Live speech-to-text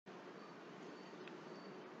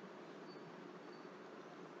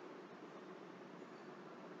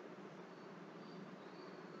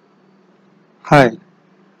Hi.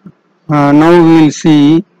 Now we will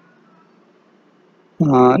see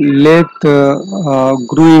lathe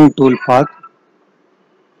growing toolpath.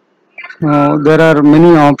 There are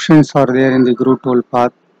many options are there in the groove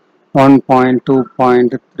toolpath: 1 point, 2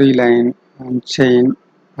 point, 3 line, and chain,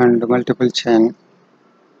 and multiple chain.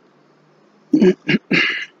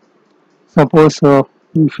 Suppose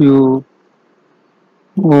if you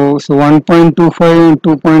so 1.25 and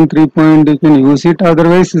 2.3 point you can use it.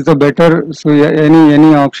 Otherwise, is the better. So yeah,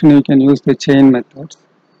 any option you can use the chain methods.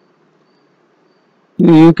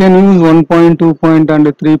 You can use 1 point, 2 point,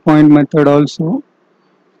 and 3 point method also.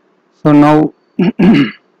 So now,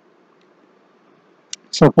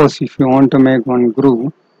 suppose if you want to make one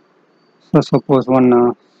groove, so suppose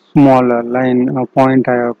one small line point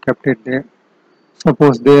I have kept it there.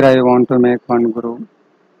 Suppose there I want to make one groove.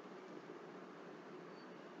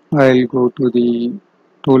 I'll go to the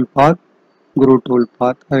toolpath, groove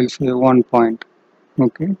toolpath. I'll say 1 point.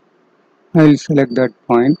 Okay. I'll select that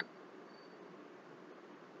point.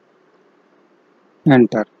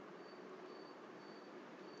 Enter.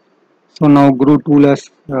 So now groove tool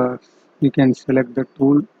as you can select the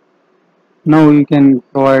tool. Now you can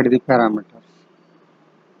provide the parameters.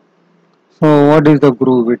 So what is the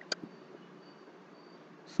groove width?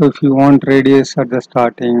 So if you want radius at the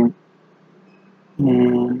starting,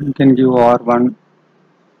 you can give R1.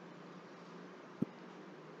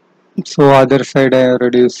 So other side I have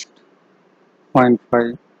reduced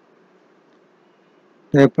 0.5.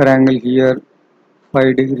 Taper angle here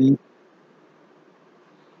 5 degree,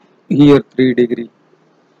 here 3 degree.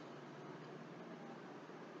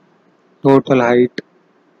 Total height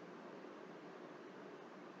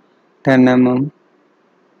 10 mm.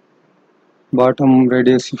 Bottom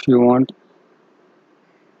radius if you want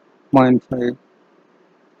 0.5.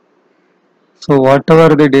 So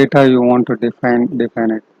whatever the data you want to define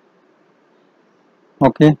it.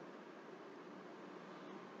 Okay.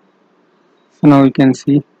 So now you can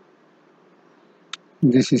see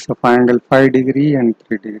this is a angle 5 degree and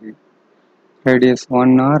 3 degree. Radius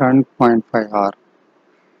 1 R and 0.5 R.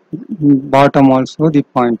 Bottom also the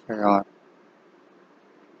 0.5 R.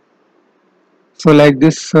 So like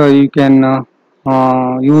this you can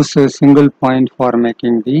use a single point for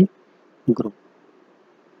making the groove.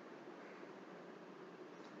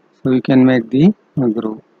 So you can make the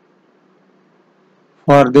groove.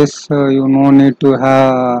 For this you no need to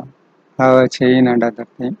have a chain and other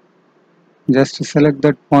thing. Just select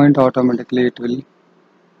that point, automatically it will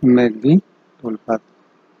make the toolpath.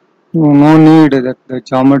 No need that the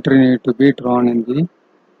geometry need to be drawn in the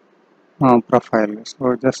profile.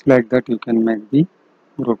 So just like that you can make the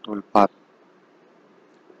groove toolpath.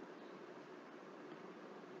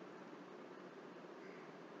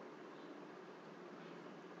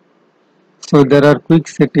 So there are quick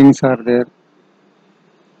settings are there.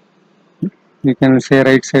 You can say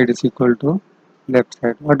right side is equal to left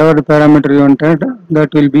side. Whatever the parameter you wanted,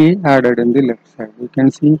 that will be added in the left side. You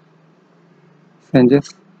can see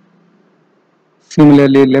changes.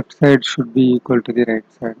 Similarly, left side should be equal to the right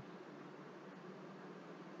side.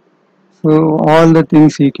 So all the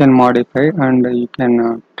things you can modify and you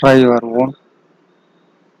can try your own.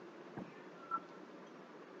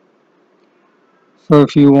 So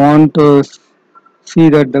if you want to see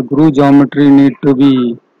that the groove geometry need to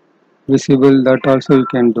be visible, that also you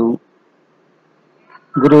can do.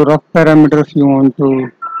 Groove rough parameters you want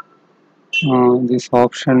to this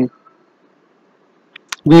option.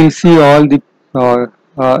 We will see all the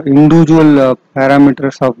individual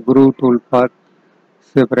parameters of groove toolpath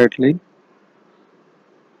separately.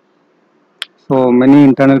 So many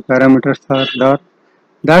internal parameters are there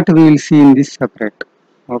that we will see in this separate.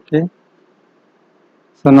 Okay.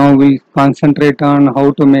 So now we concentrate on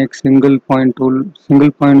how to make single point groove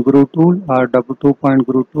tool, or double 2-point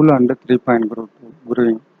groove tool, and the 3-point groove tool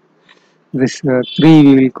grooving. This three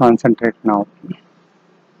we will concentrate now.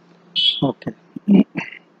 Okay.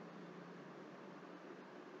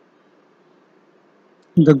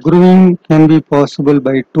 The grooving can be possible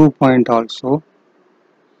by 2-point also.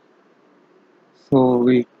 So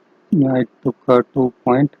I took a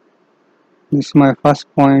 2-point. This is my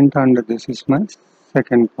first point and this is my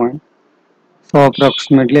second point. So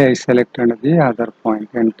approximately I selected the other point,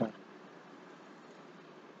 enter.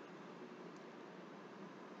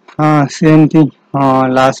 Same thing.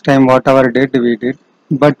 Last time whatever did we did,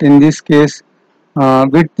 but in this case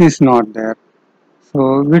width is not there.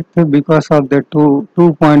 So width, because of the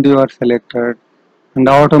two point you are selected, and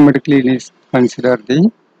automatically it is consider the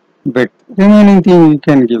width. Remaining thing you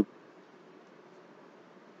can give.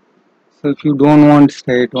 So if you don't want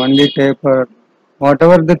straight, only taper,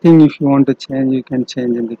 whatever the thing if you want to change, you can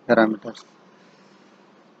change in the parameters.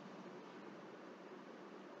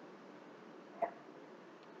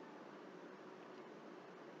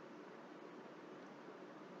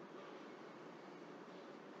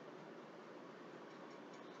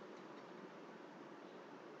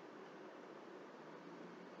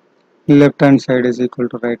 left hand side is equal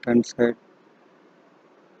to right hand side.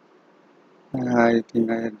 I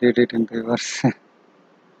think I did it in reverse.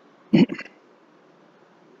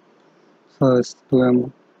 First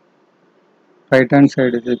 2m, right hand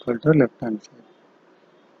side is equal to left hand side.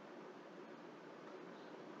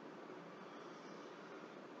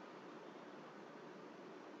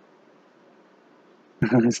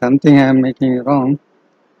 Something I am making wrong.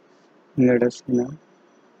 Let us see now.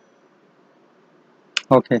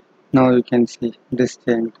 Okay, now you can see this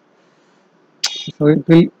change. So it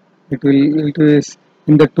is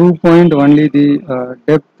in the 2 point only the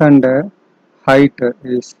depth and height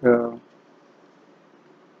is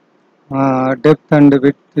depth and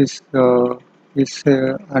width is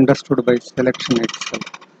understood by selection itself.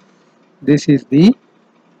 This is the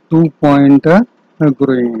 2 point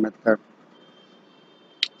growing method.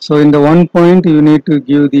 So in the 1 point you need to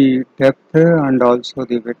give the depth and also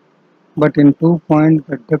the width, but in 2 point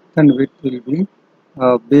the depth and width will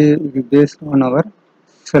be based on our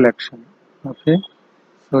selection. Okay,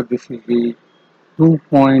 so this is the 2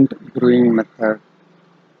 point growing method.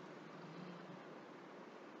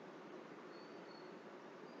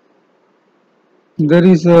 There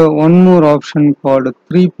is one more option called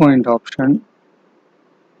 3 point option.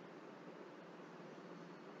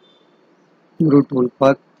 Grow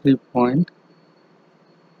toolpath 3 point.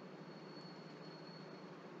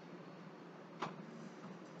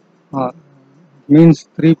 Means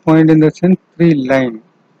 3 point in the sense 3 line.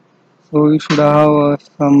 So you should have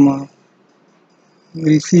some.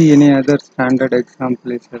 We'll see any other standard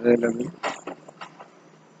example is available.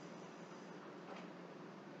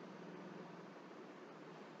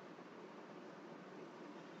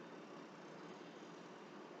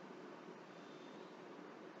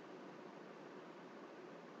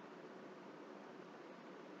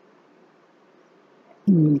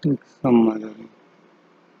 We'll take some other.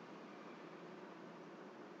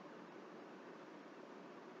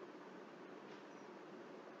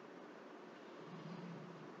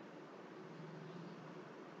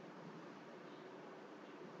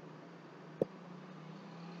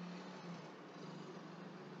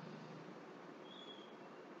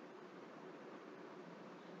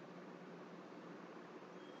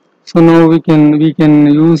 So now we can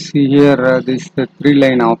use here this 3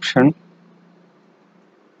 line option.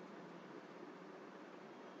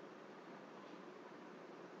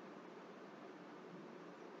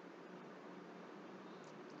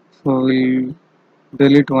 So we'll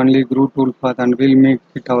delete only grow toolpath and we'll make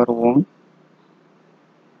it our own.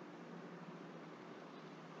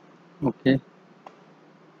 Okay,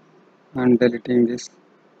 and deleting this.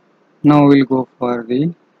 Now we'll go for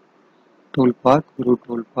the toolpath, grow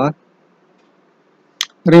toolpath.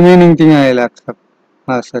 Remaining thing I will accept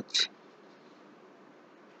as such.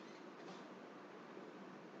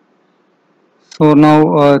 So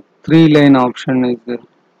now 3 line option is the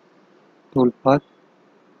toolpath.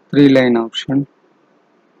 3 line option.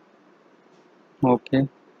 Okay.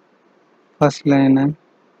 First line and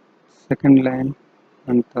second line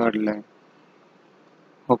and third line.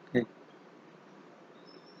 Okay.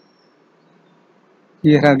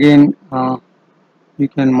 Here again you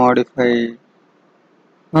can modify.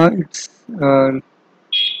 It's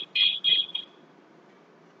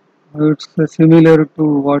similar to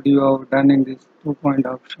what you have done in this 2 point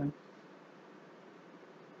option.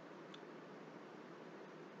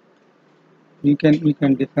 You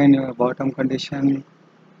can define your bottom condition.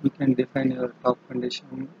 You can define your top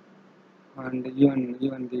condition, and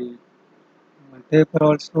even the taper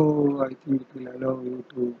also. I think it will allow you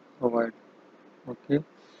to provide. Okay.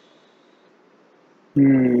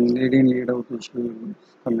 Lead in lead out issue is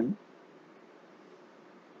coming.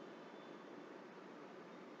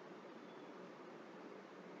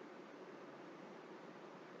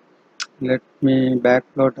 Let me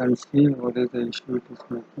backplot and see what is the issue it is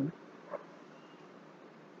making.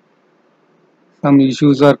 Some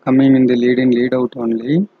issues are coming in the lead in lead out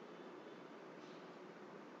only.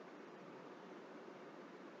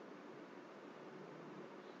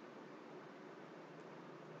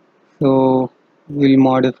 So we'll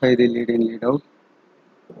modify the lead in lead out.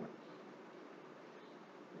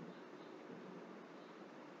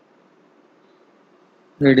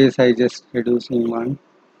 Radius I just reducing one.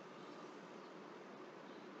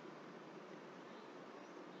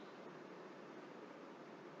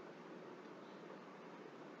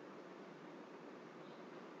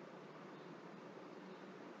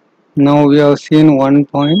 Now we have seen 1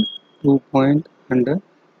 point, 2 point and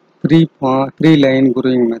 3 line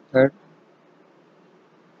growing method.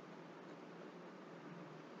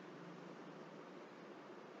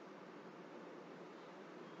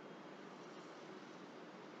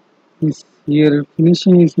 This here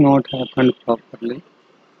finishing is not happened properly.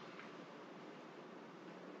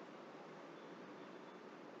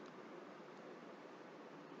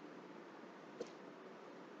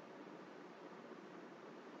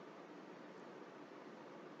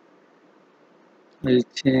 I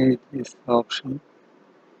change this option.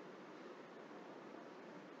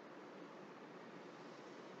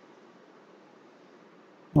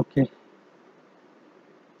 Okay,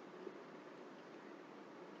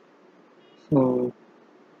 so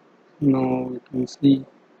now we can see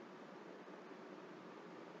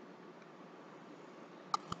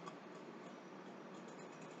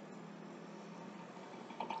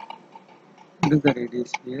what is the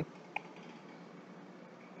radius here.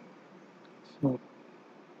 So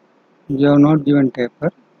we have not given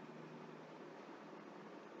taper.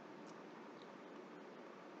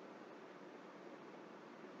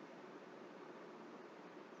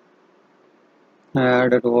 I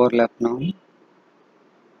added overlap now.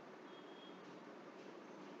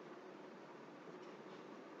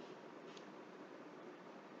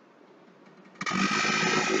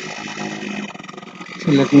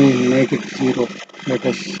 So let me make it 0. Let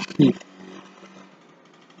us see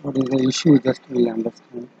what is the issue, just we'll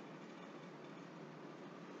understand.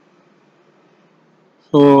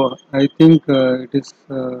 So I think it is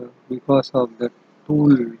because of the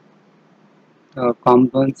tool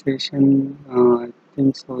compensation. I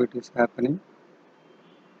think so it is happening.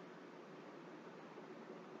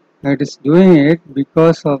 It is doing it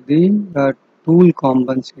because of the tool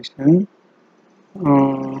compensation.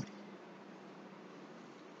 Uh,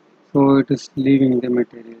 so it is leaving the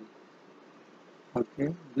material.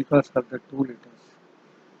 Okay, because of the tool it is.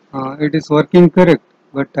 It is working correct,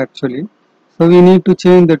 but actually, so we need to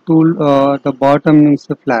change the tool. The bottom is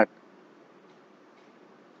the flat.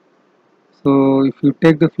 So if you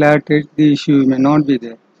take the flat edge, the issue may not be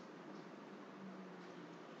there.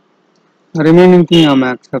 The remaining thing I am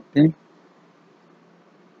accepting.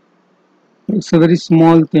 It's a very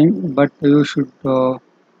small thing, but you should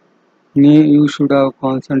have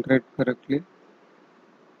concentrate correctly.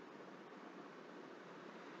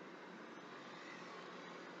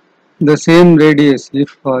 The same radius,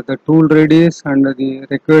 if the tool radius and the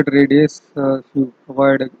required radius, if you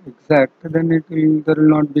provide exact, then there will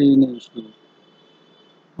not be any issue.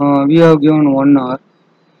 We have given 1 hour,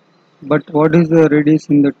 but what is the radius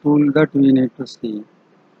in the tool that we need to see?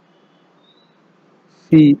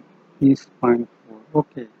 C is 0.4.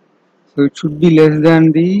 Okay, so it should be less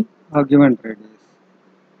than the given radius.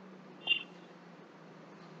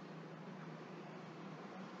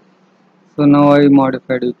 So now I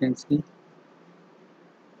modified, you can see.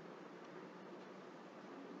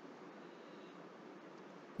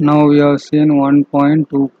 Now we have seen 1 point,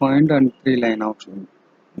 2 point and 3 line option.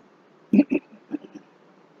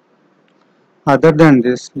 Other than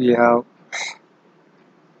this, we have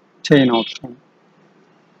chain option.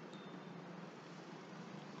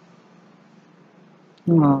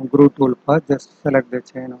 Groove toolpath, just select the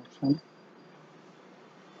chain option.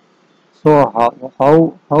 So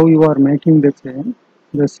how you are making the chain,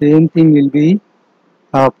 the same thing will be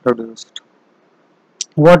produced.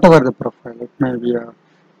 Whatever the profile, it may be a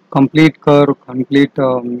complete curve, complete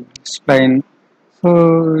spline.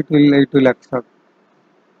 So it will accept.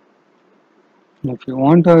 If you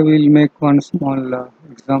want, I will make one small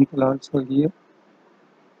example also here.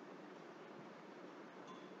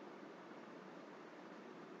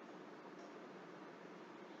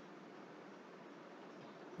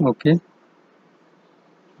 Okay.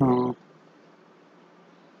 Uh,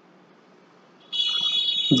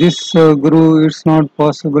 this groove is not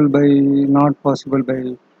possible by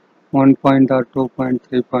 1 point or 2 point,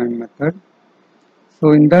 3 point method.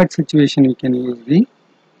 So in that situation, you can use the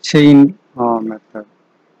chain method.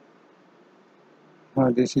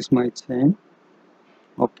 This is my chain.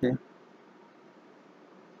 Okay.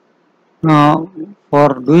 Now,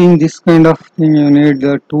 for doing this kind of thing, you need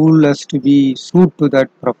the tool has to be suit to that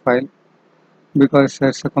profile because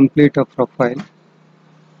there's a complete profile.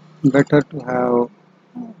 Better to have.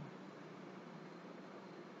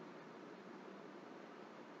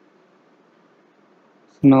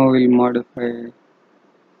 So now we'll modify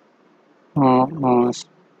uh, uh,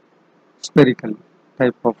 spherical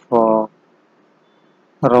type of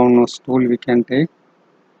round nose tool we can take.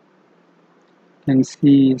 You can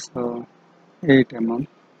see is 8 mm.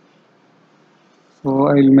 So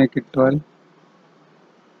I will make it 12.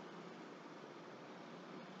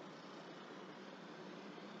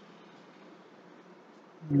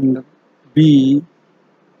 And B,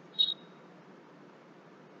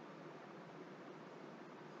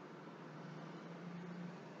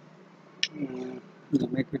 we'll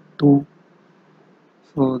make it 2,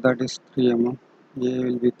 so that is 3 mm. A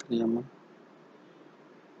will be 3 mm.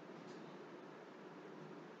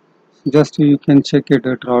 Just you can check it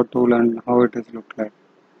at raw tool and how it is look like.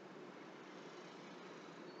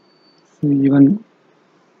 So even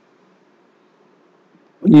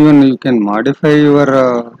you can modify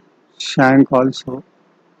your shank also,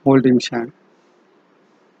 holding shank.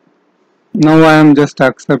 Now I am just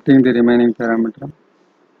accepting the remaining parameter.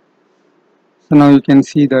 So now you can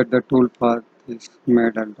see that the tool path is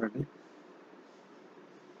made already.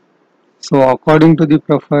 So according to the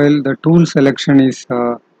profile, the tool selection is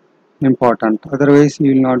important. Otherwise,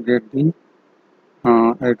 you will not get the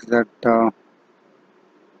exact.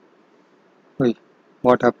 Wait,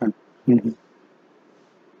 what happened? Mhm.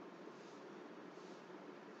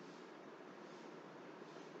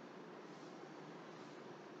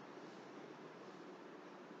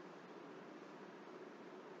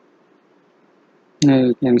 Now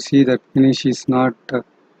you can see that finish is not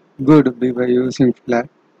good by using flat.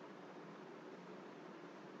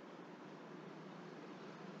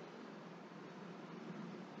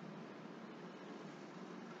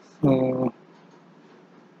 So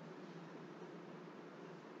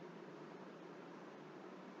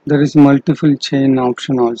there is multiple chain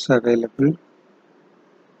option also available.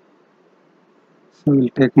 So we'll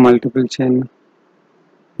take multiple chain.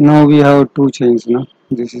 Now we have two chains now.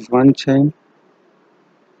 This is one chain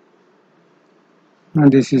and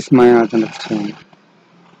this is my other chain.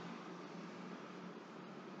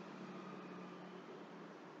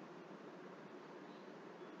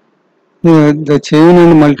 Yeah, the chain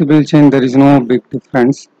and multiple chain, there is no big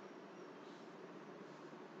difference.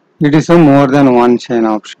 It is a more than one chain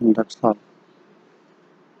option, that's all.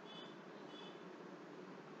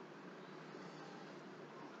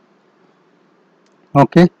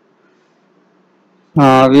 Okay,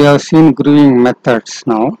 we have seen grooving methods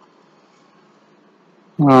now.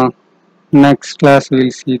 Uh, Next class we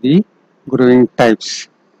will see the grooving types.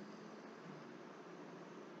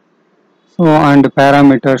 So and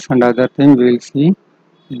parameters and other thing we will see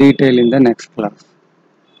detail in the next class.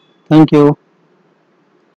 Thank you.